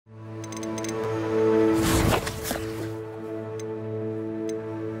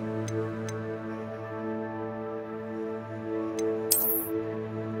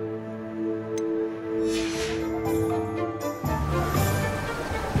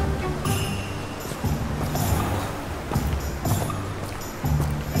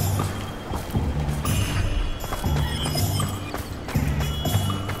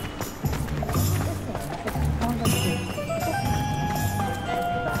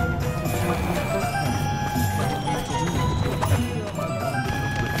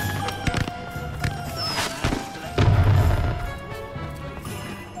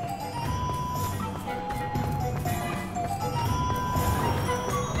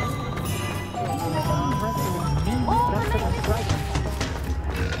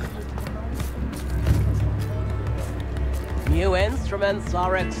experiments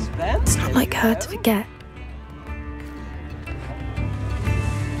are expensive. It's not like her to forget.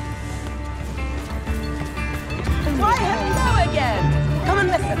 Why, hello again! Come and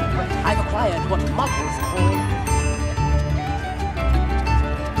listen. I've acquired what muggles call...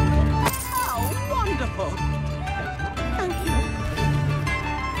 How wonderful! Thank you.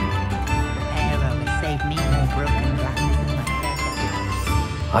 Arrow has saved me more broken glasses than my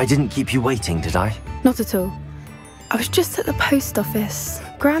hair. I didn't keep you waiting, did I? Not at all. I was just at the post office.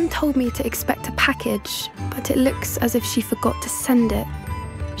 Gran told me to expect a package, but it looks as if she forgot to send it.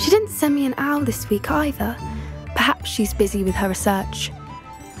 She didn't send me an owl this week either. Perhaps she's busy with her research.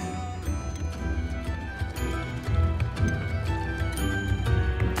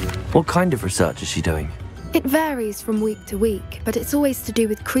 What kind of research is she doing? It varies from week to week, but it's always to do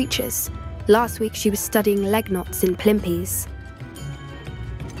with creatures. Last week she was studying leg knots in plimpies.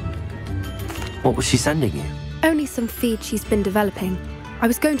 What was she sending you? Only some feed she's been developing. I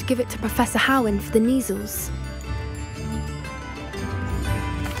was going to give it to Professor Howen for the measles.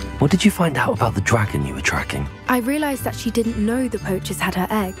 What did you find out about the dragon you were tracking? I realised that she didn't know the poachers had her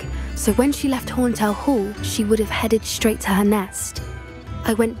egg, so when she left Horntail Hall, she would have headed straight to her nest.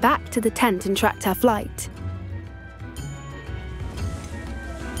 I went back to the tent and tracked her flight.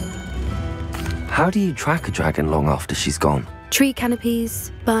 How do you track a dragon long after she's gone? Tree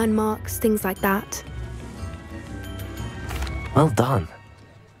canopies, burn marks, things like that. Well done.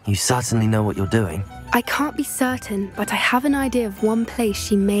 You certainly know what you're doing. I can't be certain, but I have an idea of one place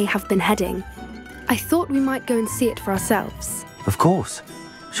she may have been heading. I thought we might go and see it for ourselves. Of course.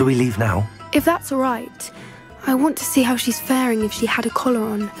 Shall we leave now? If that's all right. I want to see how she's faring if she had a collar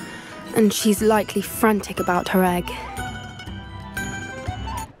on. And she's likely frantic about her egg.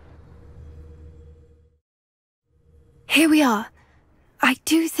 Here we are. I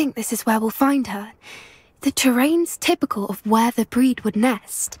do think this is where we'll find her. The terrain's typical of where the breed would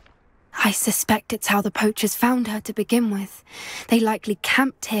nest. I suspect it's how the poachers found her to begin with. They likely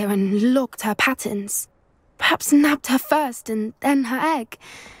camped here and logged her patterns. Perhaps nabbed her first and then her egg.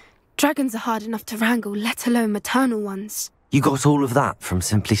 Dragons are hard enough to wrangle, let alone maternal ones. You got all of that from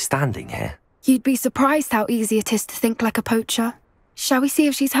simply standing here? You'd be surprised how easy it is to think like a poacher. Shall we see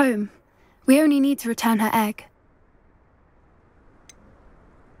if she's home? We only need to return her egg.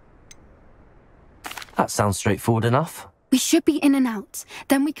 That sounds straightforward enough. We should be in and out.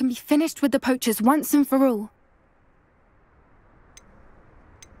 Then we can be finished with the poachers once and for all.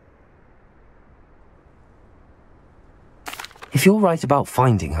 If you're right about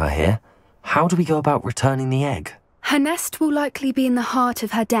finding her here, how do we go about returning the egg? Her nest will likely be in the heart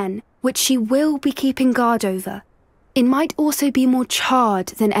of her den, which she will be keeping guard over. It might also be more charred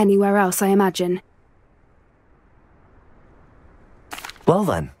than anywhere else, I imagine. Well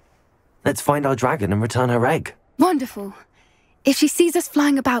then, let's find our dragon and return her egg. Wonderful. If she sees us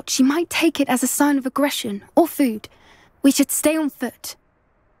flying about, she might take it as a sign of aggression or food. We should stay on foot.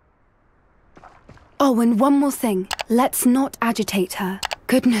 Oh, and one more thing. Let's not agitate her.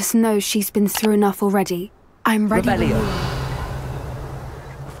 Goodness knows she's been through enough already. I'm ready. Rebellion.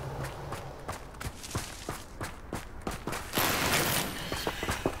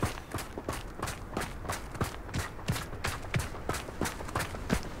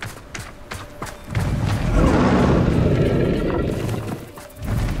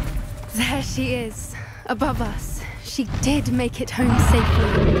 There she is, above us. She did make it home safely.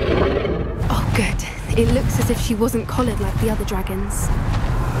 Oh, good. It looks as if she wasn't collared like the other dragons.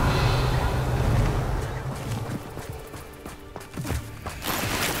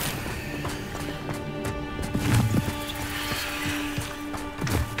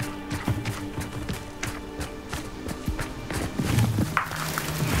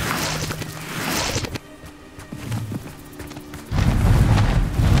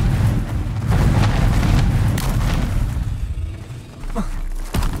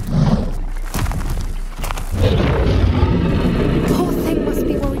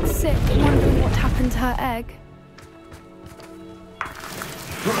 Her egg.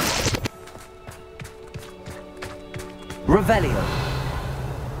 Revelio.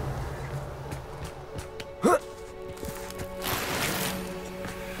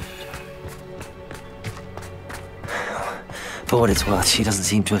 For what it's worth, she doesn't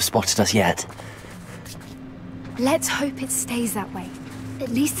seem to have spotted us yet. Let's hope it stays that way. At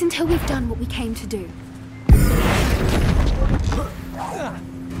least until we've done what we came to do.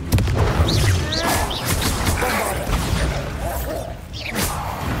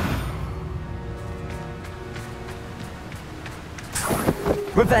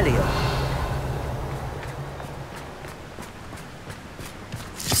 Revelio.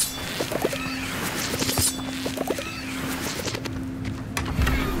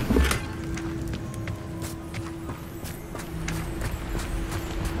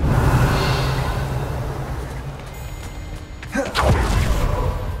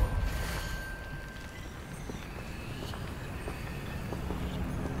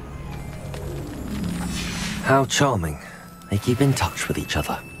 How charming. They keep in touch with each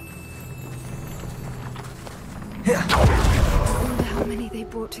other. I wonder how many they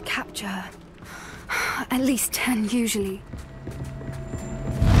brought to capture her. At least 10, usually.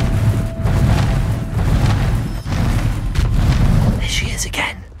 There she is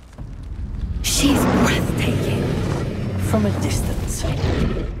again. She's breathtaking. From a distance.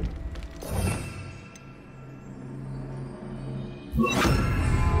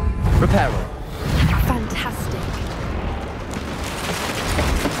 Reparo. Fantastic.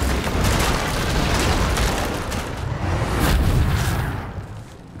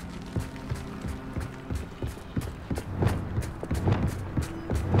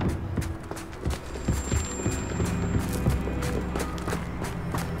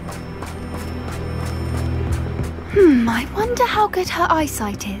 I wonder how good her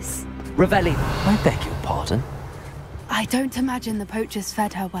eyesight is. Revelli. I beg your pardon? I don't imagine the poachers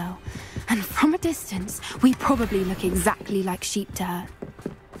fed her well. And from a distance, we probably look exactly like sheep to her.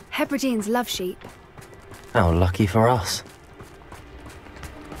 Hebrideans love sheep. How lucky for us.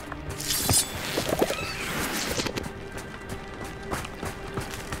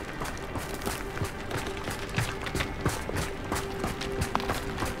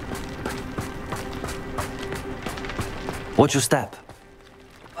 Watch your step.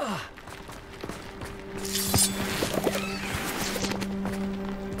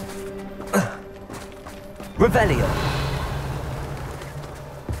 Revelio.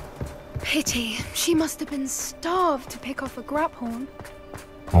 Pity. She must have been starved to pick off a graphorn.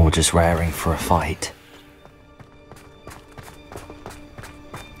 Or just raring for a fight.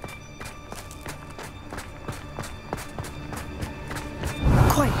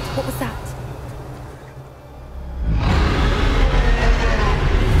 Quiet. What was that?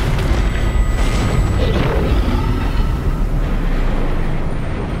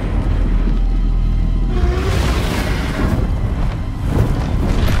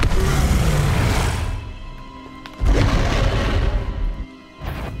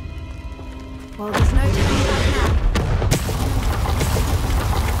 Well, there's no turning back now.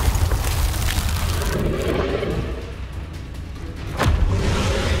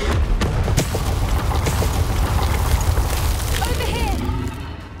 Over here!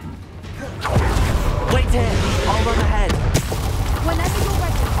 Wait here! I'll run ahead. Whenever you're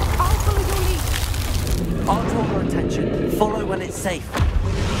ready, I'll follow your lead. I'll draw her attention. Follow when it's safe.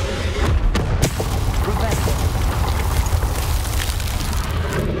 Rebecca.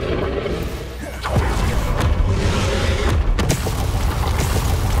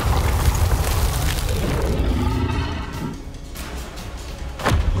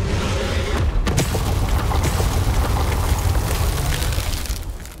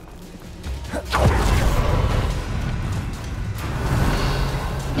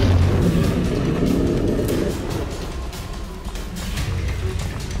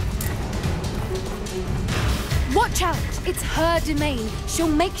 Watch out! It's her domain. She'll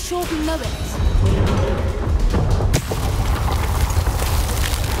make sure we know it.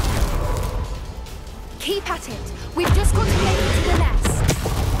 Keep at it. We've just got to make it to the nest.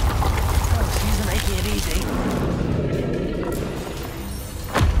 Oh, she's making it easy.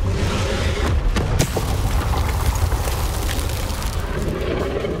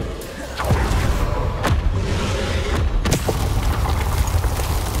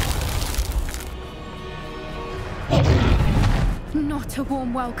 Not a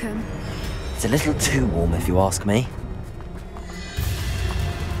warm welcome. It's a little too warm if you ask me.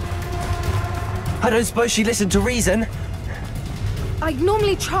 I don't suppose she listened to reason. I'd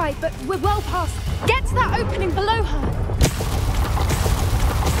normally try, but we're well past. Get to that opening below her.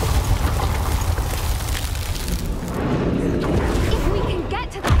 If we can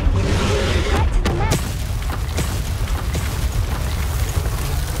get to that entrance, we can get to the nest.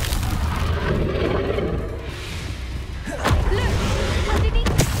 Look,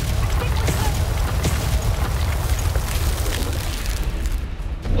 underneath. I think we're close.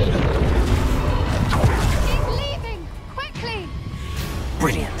 She's leaving! Quickly!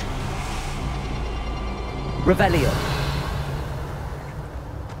 Brilliant. Revelio.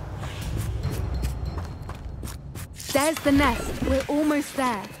 There's the nest. We're almost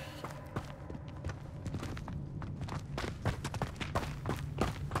there.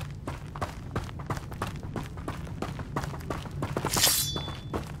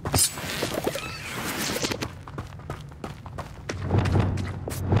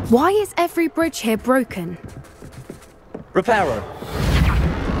 Why is every bridge here broken? Reparo.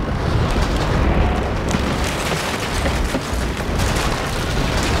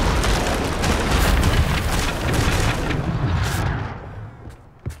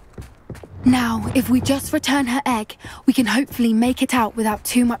 Now, If we just return her egg, we can hopefully make it out without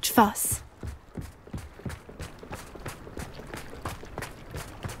too much fuss.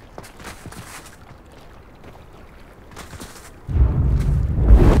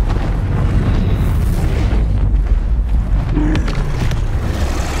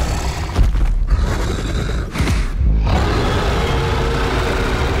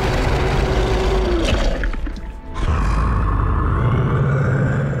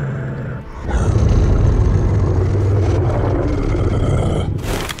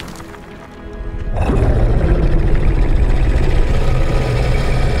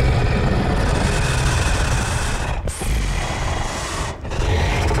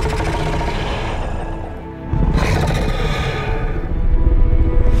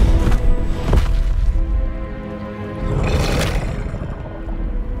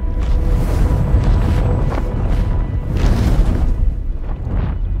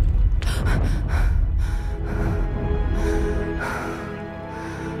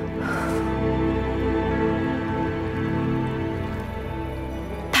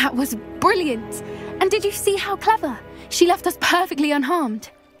 That was brilliant! And did you see how clever? She left us perfectly unharmed.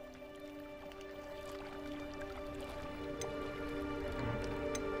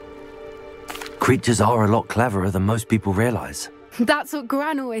 Creatures are a lot cleverer than most people realize. That's what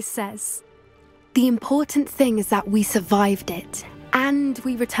Gran always says. The important thing is that we survived it, and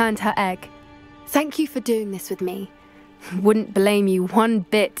we returned her egg. Thank you for doing this with me. Wouldn't blame you one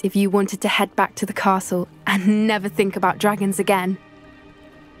bit if you wanted to head back to the castle and never think about dragons again.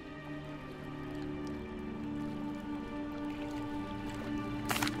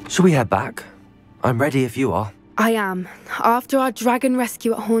 Shall we head back? I'm ready if you are. I am. After our dragon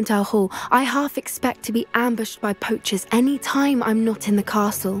rescue at Hauntow Hall, I half expect to be ambushed by poachers any time I'm not in the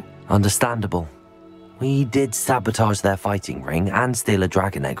castle. Understandable. We did sabotage their fighting ring and steal a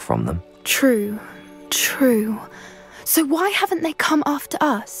dragon egg from them. True. So why haven't they come after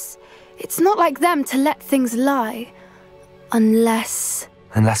us? It's not like them to let things lie. Unless...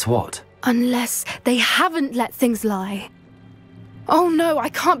 Unless what? Unless they haven't let things lie. Oh no, I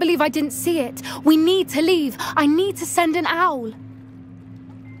can't believe I didn't see it. We need to leave. I need to send an owl.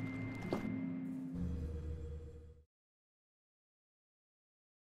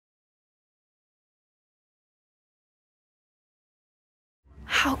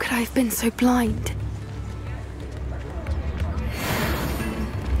 How could I have been so blind?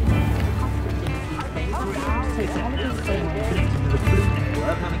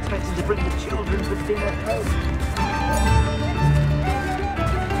 I'm expecting to bring the children for dinner home.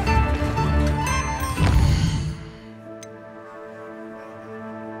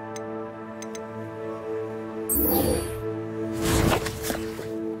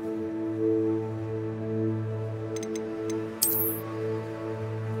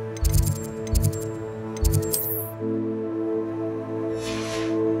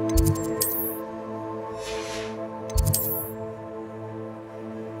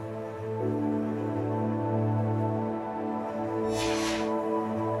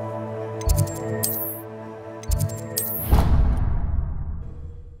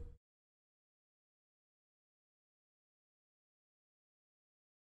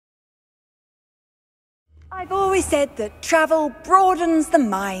 I've always said that travel broadens the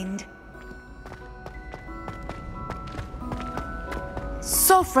mind.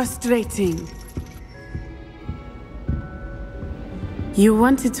 So frustrating. You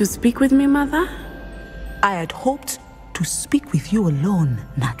wanted to speak with me, Mother? I had hoped to speak with you alone,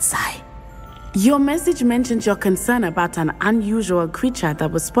 Natsai. Your message mentioned your concern about an unusual creature that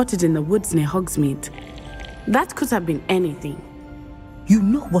was spotted in the woods near Hogsmeade. That could have been anything. You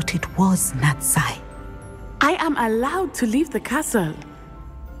know what it was, Natsai. I am allowed to leave the castle.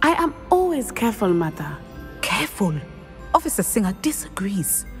 I am always careful, Mother. Careful. Officer Singer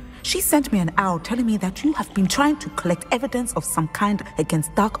disagrees. She sent me an owl telling me that you have been trying to collect evidence of some kind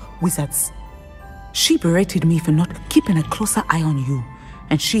against dark wizards. She berated me for not keeping a closer eye on you,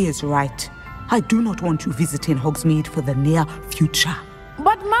 and she is right. I do not want you visiting Hogsmeade for the near future.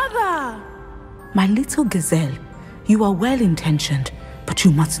 But Mother! My little gazelle, you are well-intentioned, but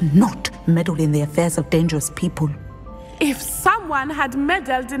you must not meddle in the affairs of dangerous people. If someone had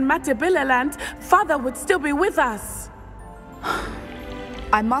meddled in Matabeleland, Father would still be with us.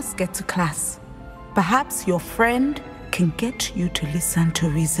 I must get to class. Perhaps your friend can get you to listen to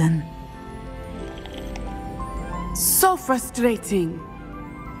reason. So frustrating.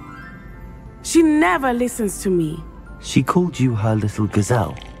 She never listens to me. She called you her little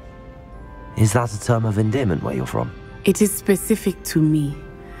gazelle. Is that a term of endearment where you're from? It is specific to me.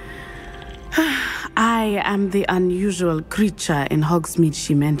 I am the unusual creature in Hogsmeade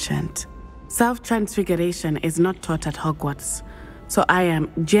she mentioned. Self-transfiguration is not taught at Hogwarts, so I am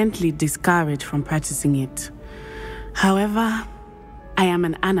gently discouraged from practicing it. However, I am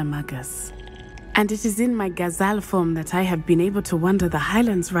an animagus, and it is in my gazelle form that I have been able to wander the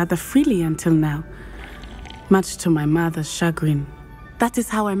highlands rather freely until now, much to my mother's chagrin. That is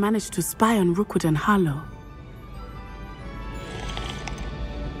how I managed to spy on Rookwood and Harlow.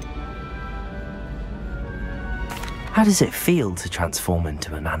 How does it feel to transform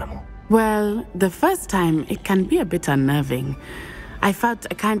into an animal? Well, the first time it can be a bit unnerving. I felt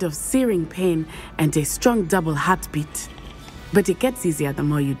a kind of searing pain and a strong double heartbeat. But it gets easier the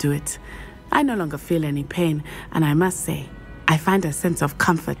more you do it. I no longer feel any pain, and I must say, I find a sense of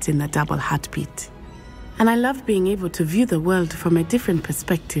comfort in the double heartbeat. And I love being able to view the world from a different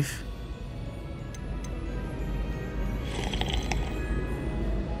perspective.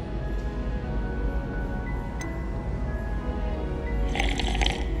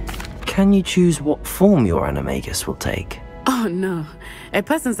 Can you choose what form your animagus will take? Oh no, a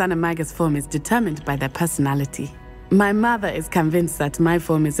person's animagus form is determined by their personality. My mother is convinced that my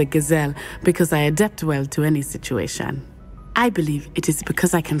form is a gazelle because I adapt well to any situation. I believe it is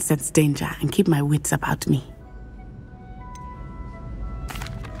because I can sense danger and keep my wits about me.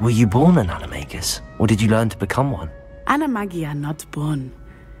 Were you born an animagus, or did you learn to become one? Animagi are not born.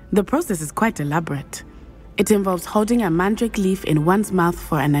 The process is quite elaborate. It involves holding a mandrake leaf in one's mouth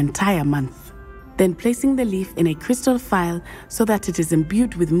for an entire month, then placing the leaf in a crystal phial so that it is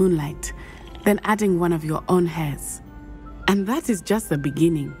imbued with moonlight, then adding one of your own hairs. And that is just the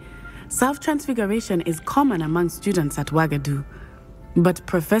beginning. Self-transfiguration is common among students at Wagadu, but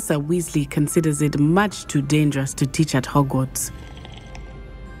Professor Weasley considers it much too dangerous to teach at Hogwarts.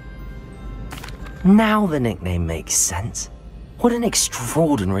 Now the nickname makes sense. What an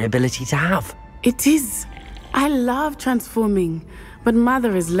extraordinary ability to have. It is. I love transforming, but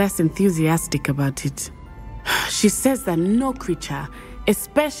Mother is less enthusiastic about it. She says that no creature,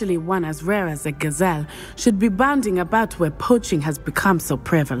 especially one as rare as a gazelle, should be bounding about where poaching has become so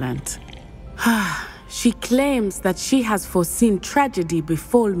prevalent. She claims that she has foreseen tragedy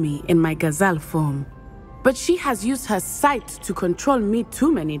befall me in my gazelle form. But she has used her sight to control me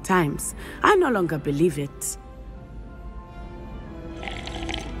too many times. I no longer believe it.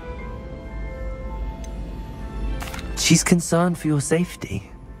 She's concerned for your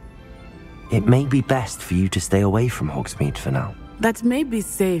safety. It may be best for you to stay away from Hogsmeade for now. That may be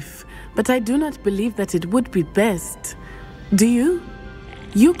safe, but I do not believe that it would be best. Do you?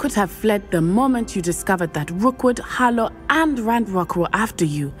 You could have fled the moment you discovered that Rookwood, Harlow, and Ranrock were after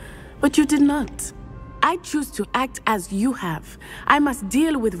you, but you did not. I choose to act as you have. I must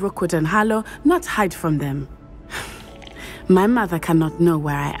deal with Rookwood and Harlow, not hide from them. My mother cannot know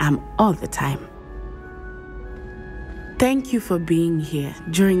where I am all the time. Thank you for being here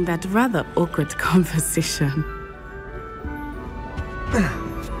during that rather awkward conversation.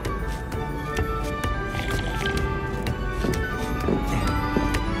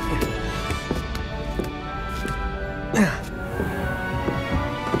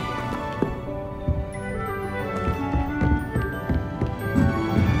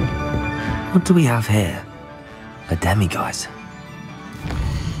 What do we have here? A demiguise.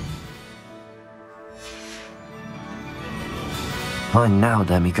 Fine now,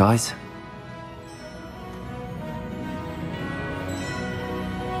 demiguise.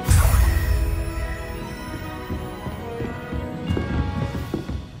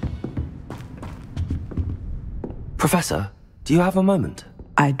 Professor, do you have a moment?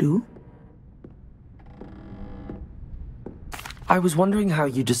 I do. I was wondering how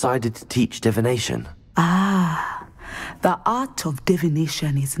you decided to teach divination. The art of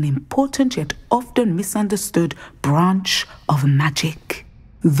divination is an important yet often misunderstood branch of magic.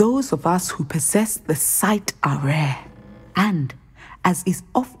 Those of us who possess the sight are rare, and, as is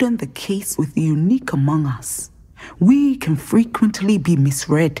often the case with the unique among us, we can frequently be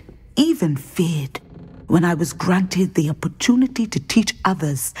misread, even feared. When I was granted the opportunity to teach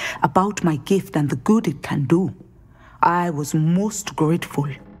others about my gift and the good it can do, I was most grateful.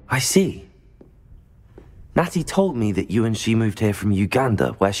 I see. Natty told me that you and she moved here from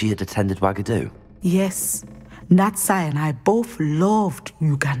Uganda, where she had attended Wagadu. Yes, Natsai and I both loved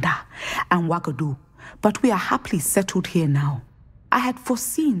Uganda and Wagadu, but we are happily settled here now. I had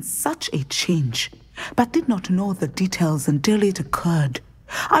foreseen such a change, but did not know the details until it occurred.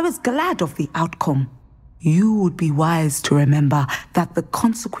 I was glad of the outcome. You would be wise to remember that the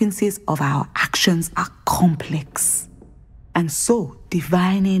consequences of our actions are complex. And so,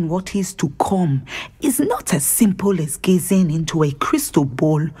 divining what is to come is not as simple as gazing into a crystal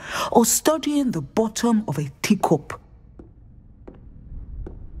ball or studying the bottom of a teacup.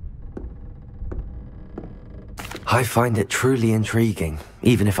 I find it truly intriguing,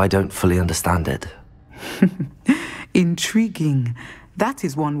 even if I don't fully understand it. Intriguing. That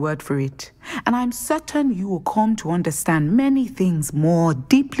is one word for it. And I'm certain you will come to understand many things more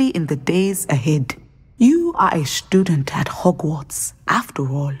deeply in the days ahead. You are a student at Hogwarts, after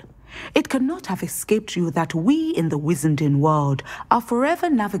all. It cannot have escaped you that we in the Wizarding world are forever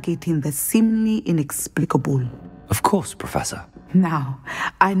navigating the seemingly inexplicable. Of course, Professor. Now,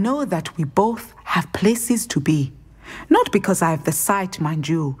 I know that we both have places to be. Not because I have the sight, mind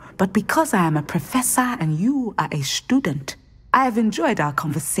you, but because I am a professor and you are a student. I have enjoyed our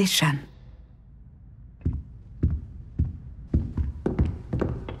conversation.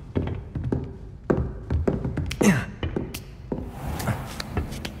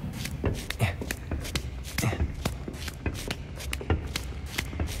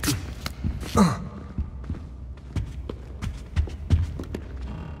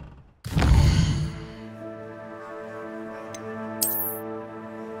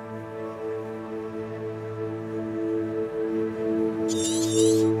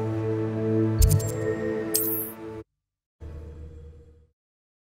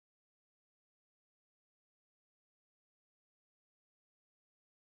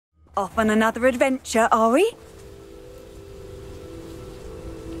 Off on another adventure, are we?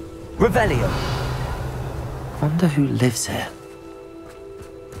 Revelio. Wonder who lives here.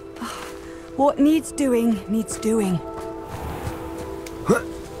 What needs doing, needs doing.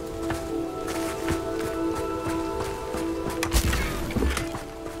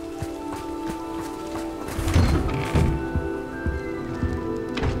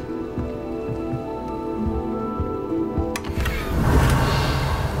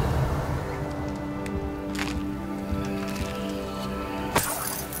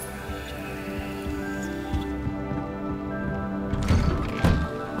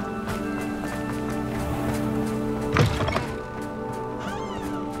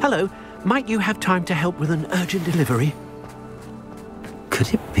 Hello, might you have time to help with an urgent delivery?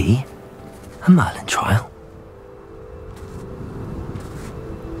 Could it be a Merlin trial?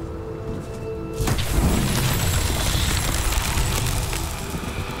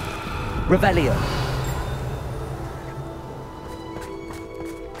 Revelio.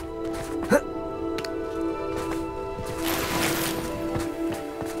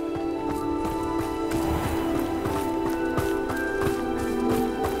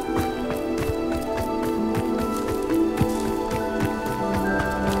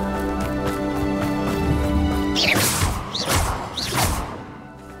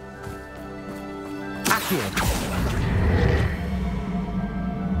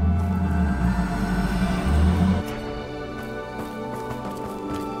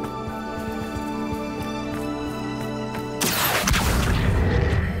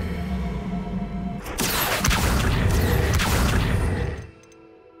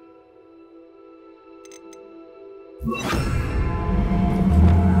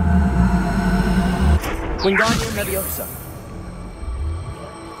 Wingardium Leviosa.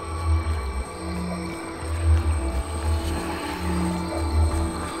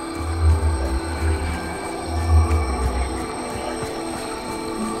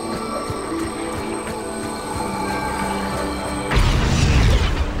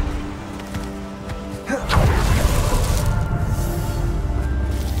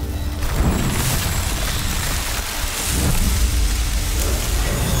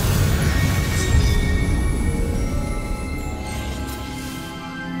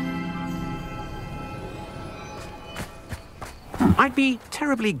 I'd be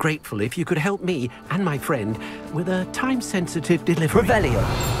terribly grateful if you could help me and my friend with a time-sensitive delivery. Revelio.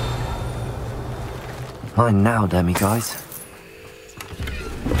 Mine now, demi-guys.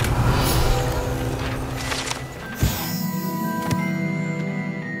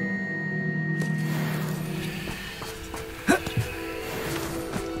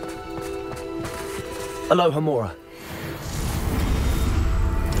 Aloha Mora.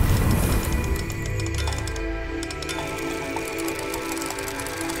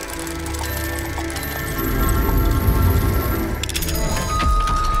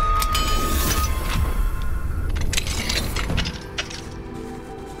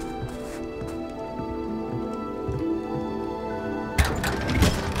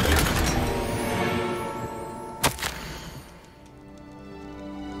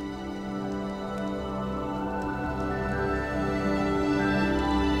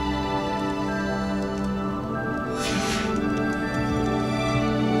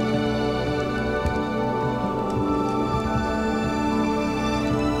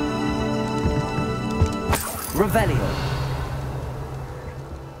 Revelio.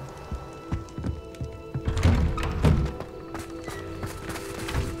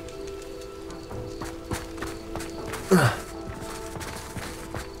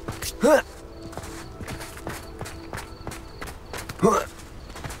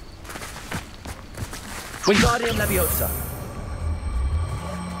 Wingardium Leviosa.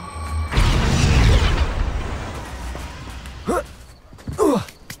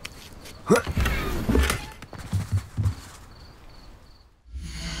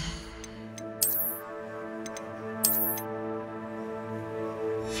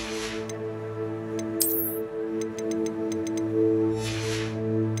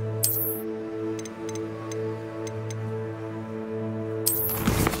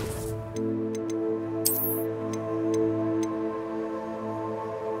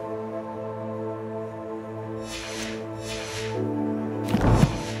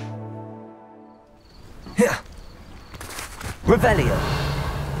 Revelio.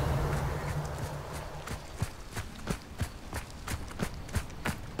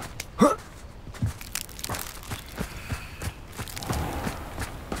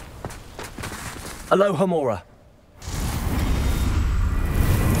 Alohomora.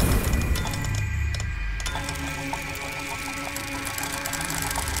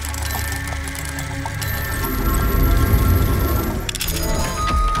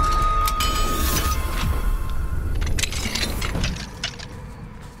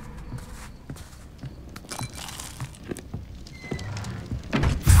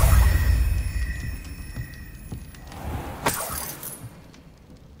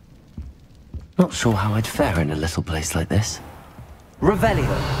 Not sure how I'd fare in a little place like this. Revelio.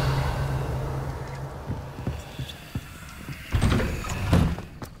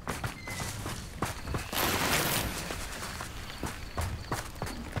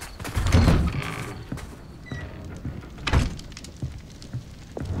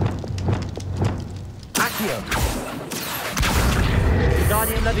 Accio.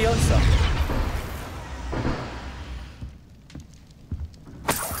 Wingardium Leviosa.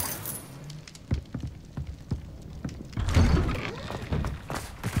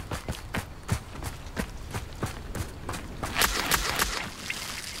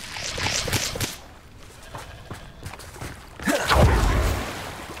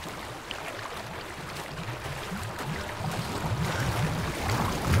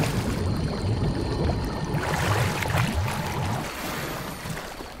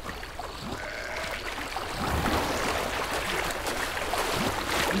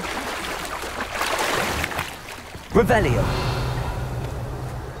 Revelio.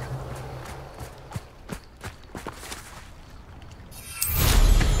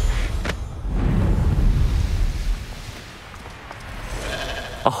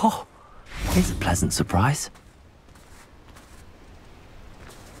 Oh, here's a pleasant surprise.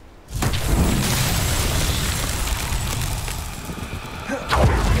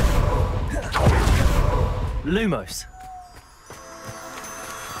 Lumos.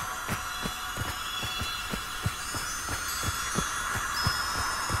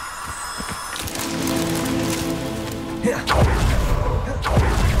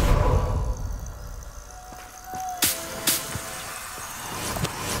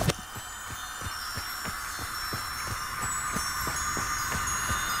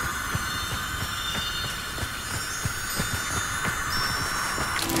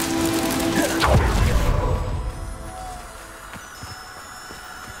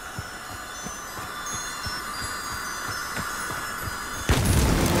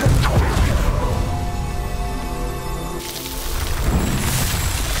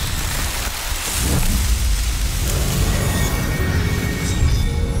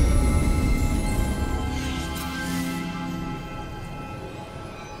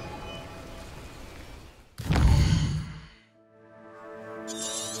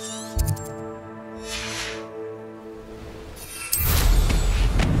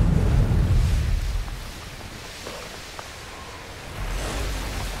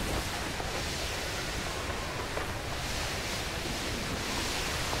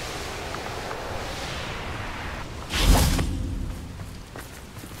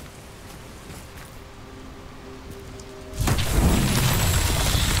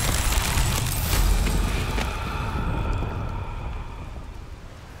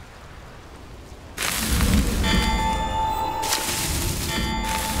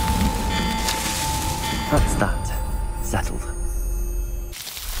 That's that. Settled.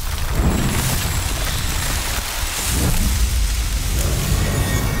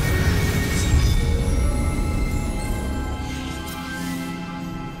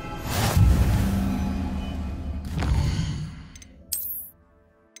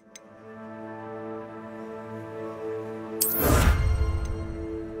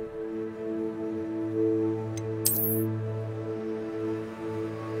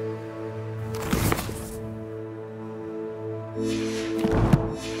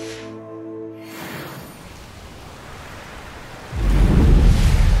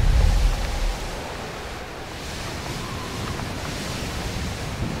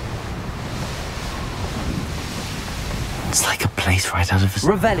 He's right out of his...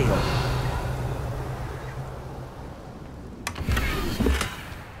 Revelio.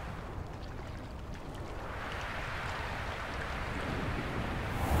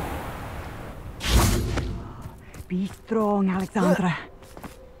 Be strong, Alexandra.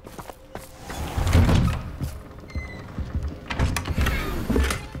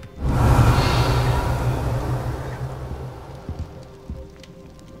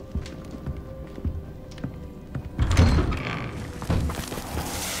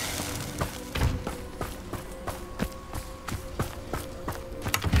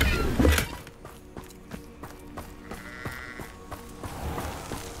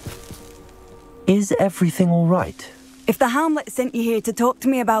 Is everything all right? If the Hamlet sent you here to talk to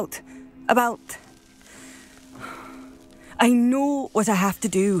me about... I know what I have to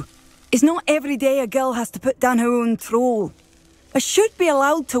do. It's not every day a girl has to put down her own troll. I should be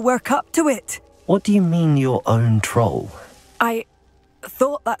allowed to work up to it. What do you mean, your own troll? I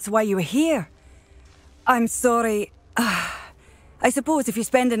thought that's why you were here. I'm sorry. I suppose if you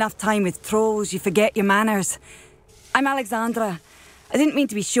spend enough time with trolls, you forget your manners. I'm Alexandra. I didn't mean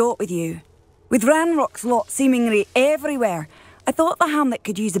to be short with you. With Ranrock's lot seemingly everywhere, I thought the Hamlet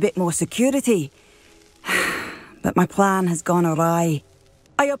could use a bit more security. But my plan has gone awry.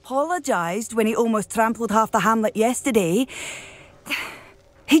 I apologised when he almost trampled half the Hamlet yesterday.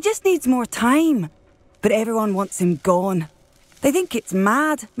 He just needs more time. But everyone wants him gone. They think it's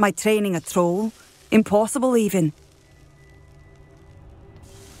mad, my training a troll. Impossible, even.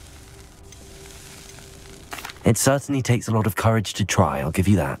 It certainly takes a lot of courage to try, I'll give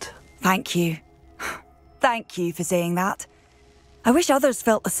you that. Thank you. Thank you for saying that. I wish others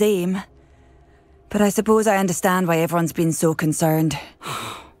felt the same. But I suppose I understand why everyone's been so concerned.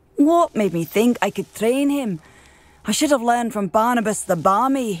 What made me think I could train him? I should have learned from Barnabas the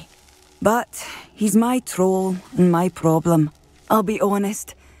Barmy. But he's my troll and my problem. I'll be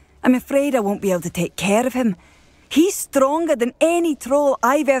honest. I'm afraid I won't be able to take care of him. He's stronger than any troll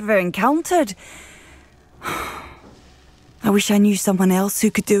I've ever encountered. I wish I knew someone else who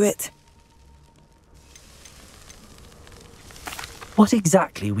could do it. What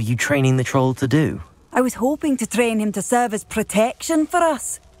exactly were you training the troll to do? I was hoping to train him to serve as protection for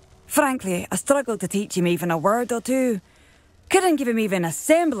us. Frankly, I struggled to teach him even a word or two. Couldn't give him even a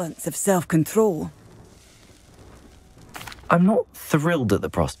semblance of self-control. I'm not thrilled at the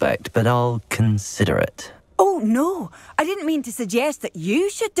prospect, but I'll consider it. Oh, no. I didn't mean to suggest that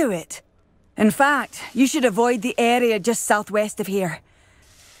you should do it. In fact, you should avoid the area just southwest of here.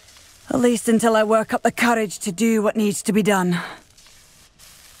 At least until I work up the courage to do what needs to be done.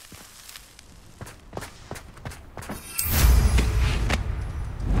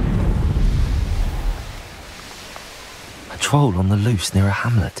 A troll on the loose near a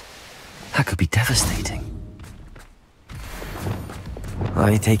hamlet. That could be devastating.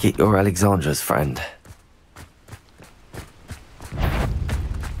 I take it you're Alexandra's friend.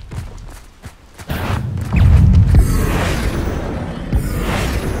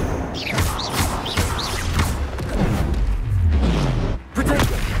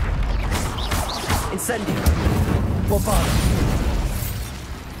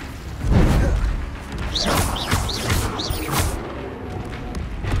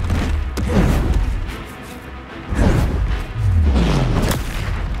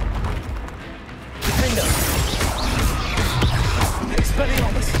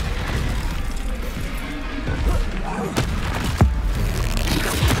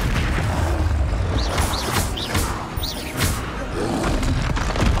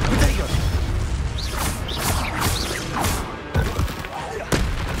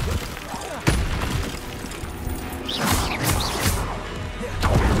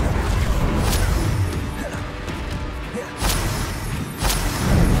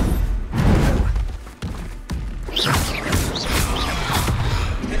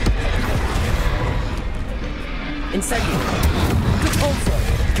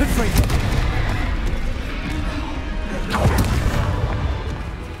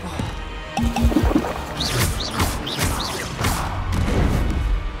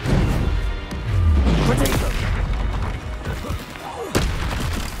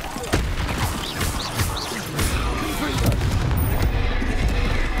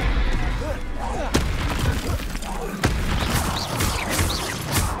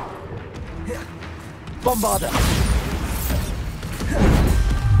 Bombarder!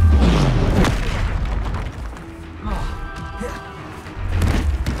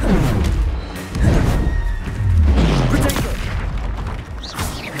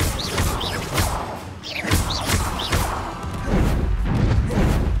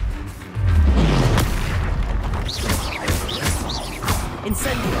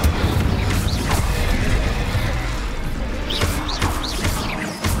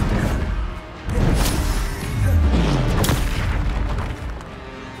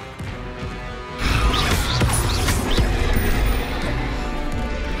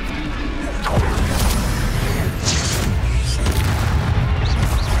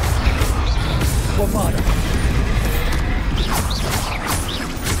 Bombarda.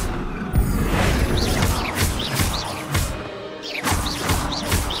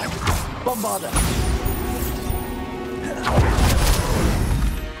 Bombarda.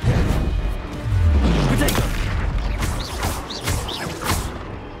 Potato.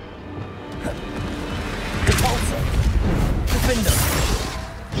 Repulsor. Defender.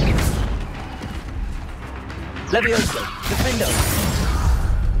 Levioso. Defender.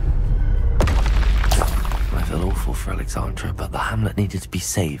 I feel awful for Alexandra, but the hamlet needed to be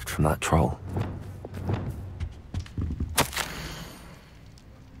saved from that troll.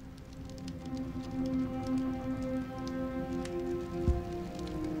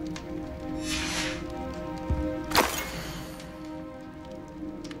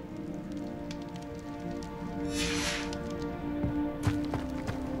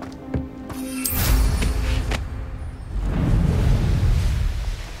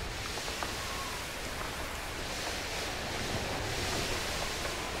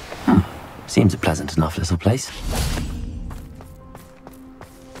 Seems a pleasant enough little place.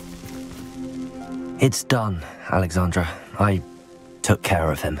 It's done, Alexandra. I took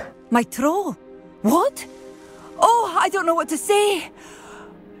care of him. My troll? What? Oh, I don't know what to say.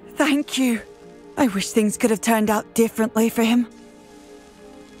 Thank you. I wish things could have turned out differently for him.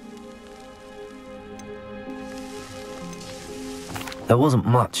 There wasn't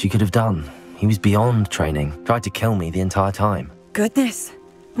much you could have done. He was beyond training. Tried to kill me the entire time. Goodness.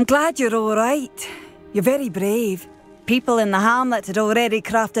 I'm glad you're all right. You're very brave. People in the hamlet had already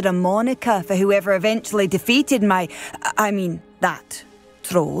crafted a moniker for whoever eventually defeated that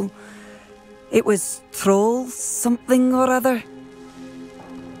troll. It was Troll something or other.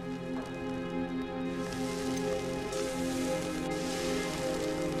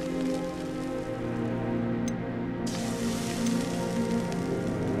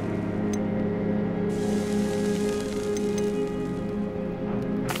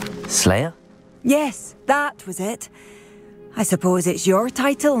 Slayer? Yes, that was it. I suppose it's your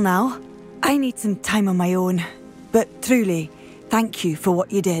title now. I need some time on my own. But truly, thank you for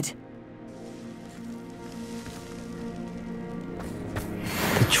what you did.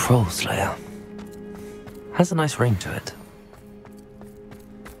 The Troll Slayer. Has a nice ring to it.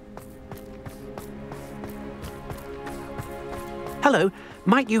 Hello,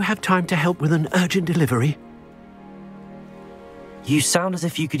 might you have time to help with an urgent delivery? You sound as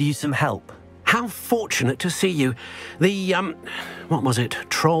if you could use some help. How fortunate to see you. The, what was it?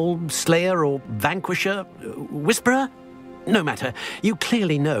 Troll, Slayer, or Vanquisher? Whisperer? No matter. You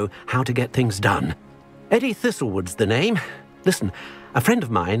clearly know how to get things done. Eddie Thistlewood's the name. Listen, a friend of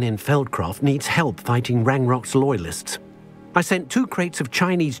mine in Feldcroft needs help fighting Rangrock's loyalists. I sent 2 crates of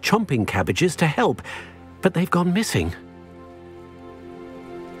Chinese chomping cabbages to help, but they've gone missing.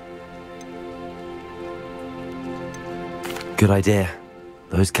 Good idea.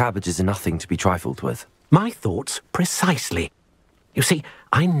 Those cabbages are nothing to be trifled with. My thoughts precisely. You see,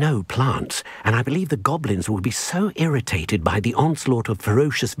 I know plants, and I believe the goblins will be so irritated by the onslaught of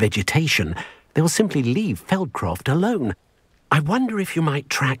ferocious vegetation, they'll simply leave Feldcroft alone. I wonder if you might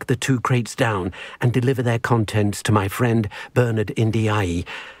track the 2 crates down and deliver their contents to my friend Bernard Indiai.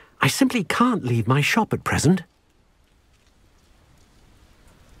 I simply can't leave my shop at present.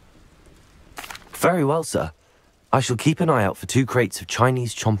 Very well, sir. I shall keep an eye out for 2 crates of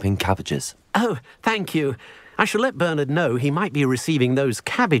Chinese chomping cabbages. Oh, thank you. I shall let Bernard know he might be receiving those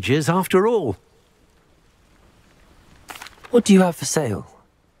cabbages after all. What do you have for sale?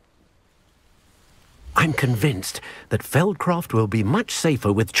 I'm convinced that Feldcroft will be much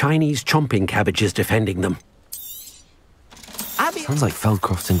safer with Chinese chomping cabbages defending them. Sounds like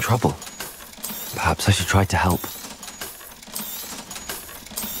Feldcroft's in trouble. Perhaps I should try to help.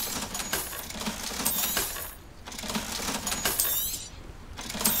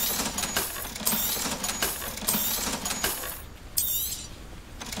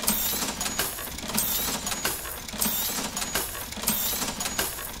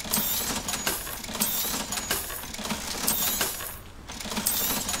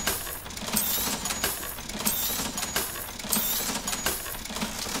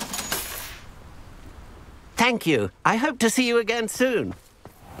 Thank you. I hope to see you again soon.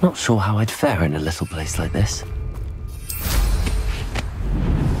 Not sure how I'd fare in a little place like this.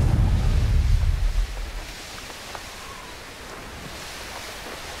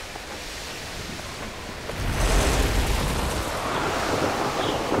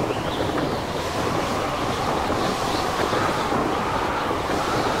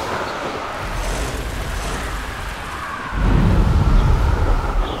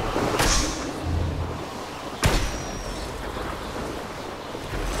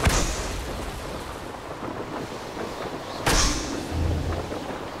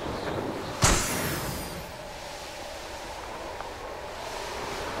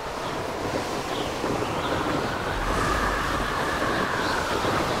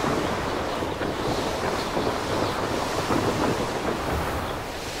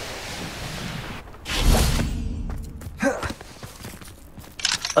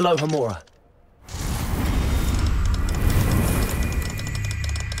 Aloha Mora.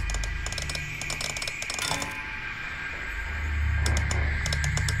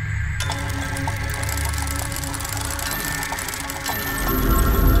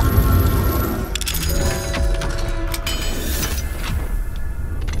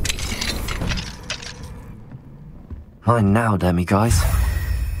 Mine now, demiguise.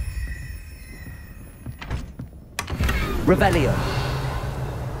 Revelio.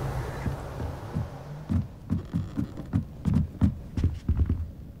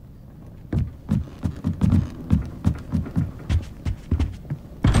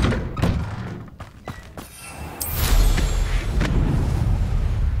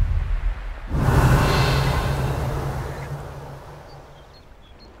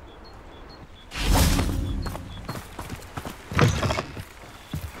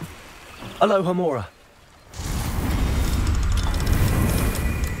 Aloha Mora.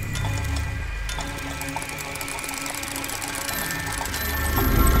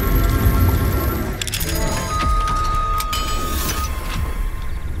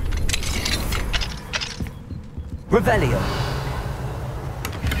 Revelio.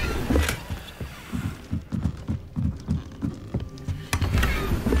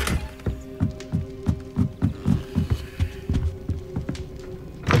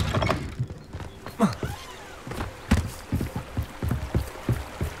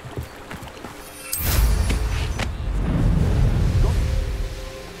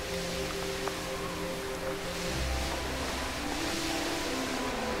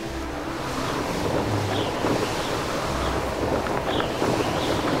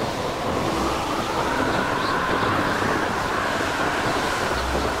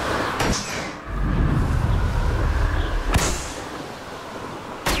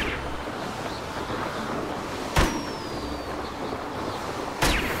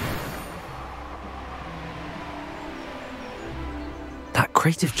 That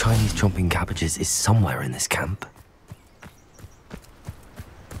crate of Chinese chomping cabbages is somewhere in this camp.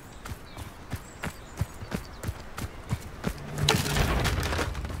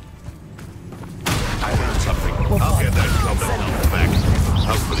 I learned something. I'll get that comment back.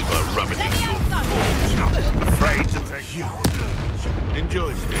 Hopefully by rummaging your balls. Afraid to take you.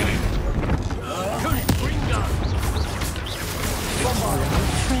 Enjoy stealing.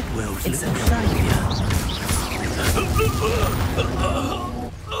 Treadwell's little saviour.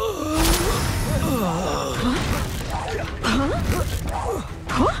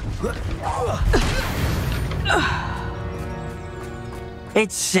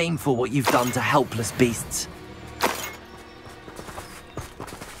 It's shameful what you've done to helpless beasts.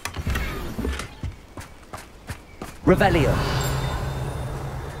 Revelio.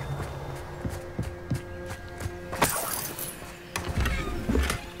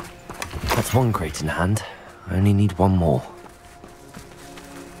 That's one crate in hand. I only need one more.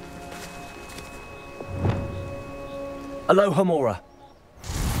 Aloha Mora.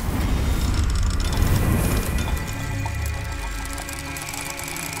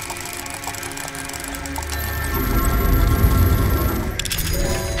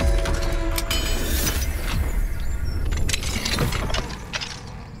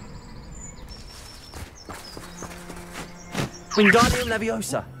 Wingardium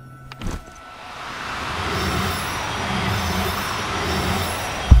Leviosa.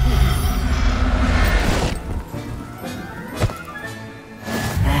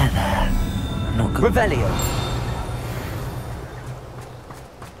 Revelio.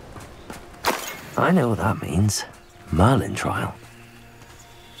 I know what that means. Merlin trial.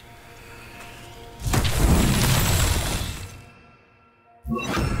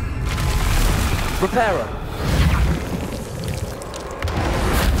 Reparo.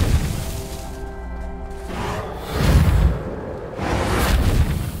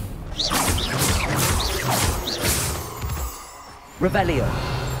 Revelio.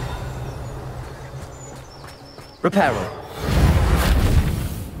 Reparo.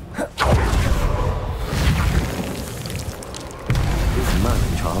 These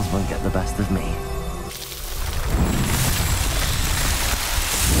Merlin trials won't get the best of me.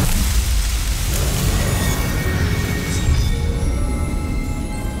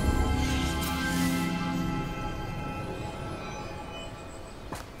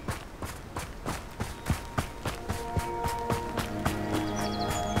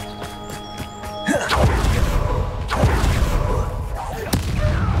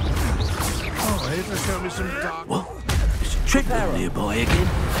 What? Is Treadwell nearby again?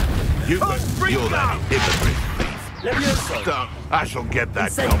 You're that hypocrite thief. Don't. I shall get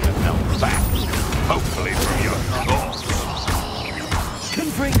that common back. Hopefully from your corpse.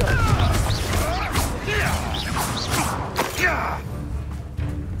 freedom!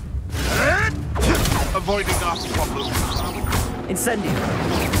 Avoiding our problems. Incendio.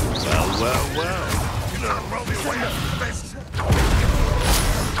 Well. Roll me away from this.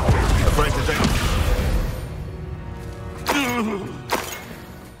 Afraid to take...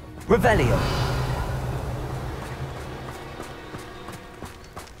 Revelio.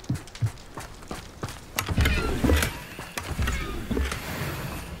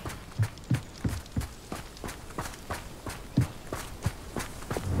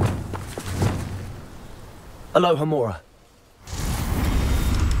 Aloha Mora.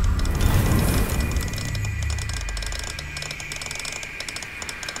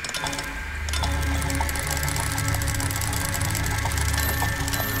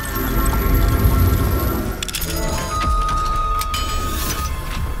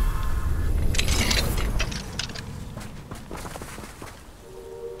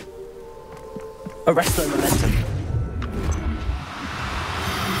 Arresto momentum.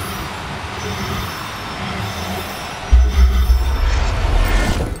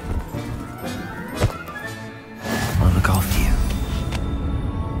 I'll look after you.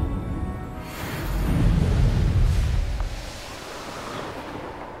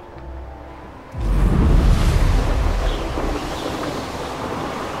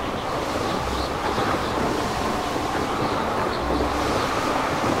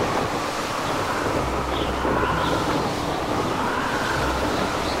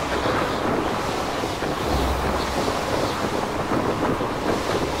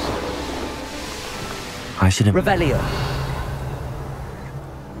 I should have... Revelio.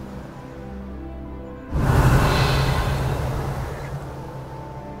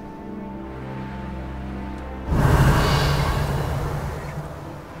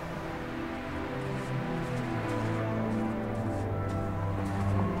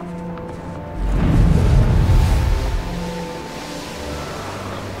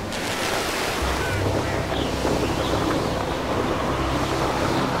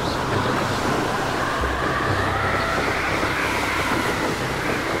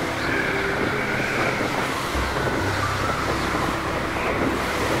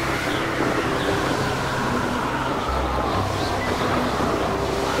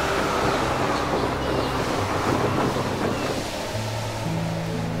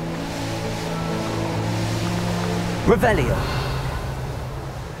 Revelio.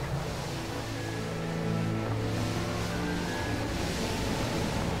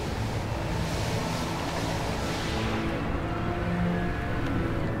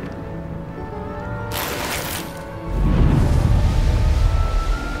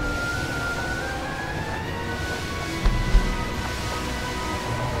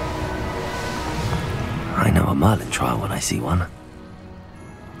 I know a Merlin trial when I see one.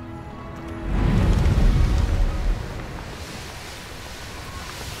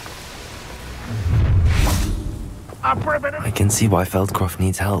 I can see why Feldcroft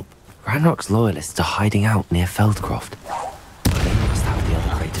needs help. Ranrock's loyalists are hiding out near Feldcroft. They must have the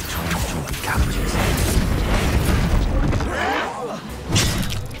other crate of Chinese trumpet cabbages.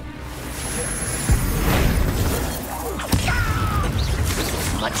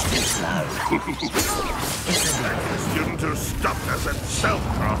 Much too slow. Student who stopped us at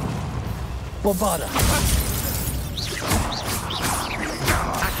Selfcroft. Bombada.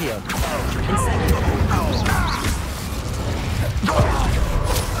 Accio. Incendio.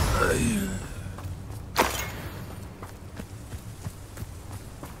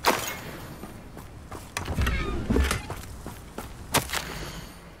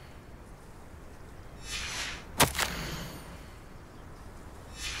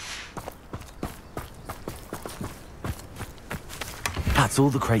 That's all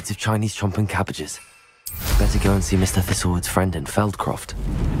the crates of Chinese chomp and cabbages. Better go and see Mr. Thistlewood's friend in Feldcroft.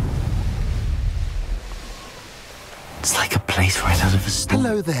 It's like a place right out of a story.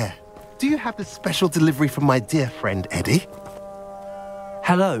 Hello there. Do you have a special delivery from my dear friend Eddie?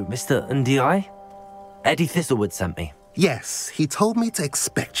 Hello, Mr. Ndi? Eddie Thistlewood sent me. Yes, he told me to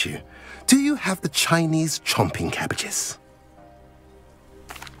expect you. Do you have the Chinese chomping cabbages?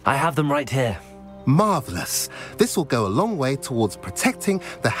 I have them right here. Marvelous. This will go a long way towards protecting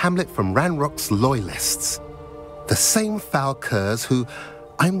the hamlet from Ranrock's loyalists. The same foul curs who,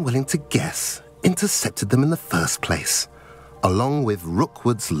 I'm willing to guess, intercepted them in the first place, along with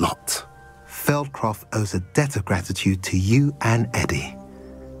Rookwood's lot. Feldcroft owes a debt of gratitude to you and Eddie.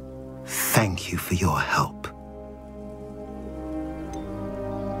 Thank you for your help.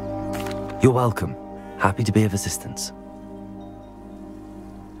 You're welcome. Happy to be of assistance.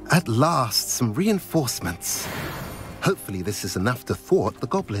 At last, some reinforcements. Hopefully this is enough to thwart the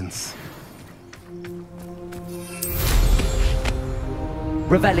goblins.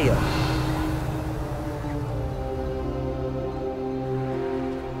 Revelio.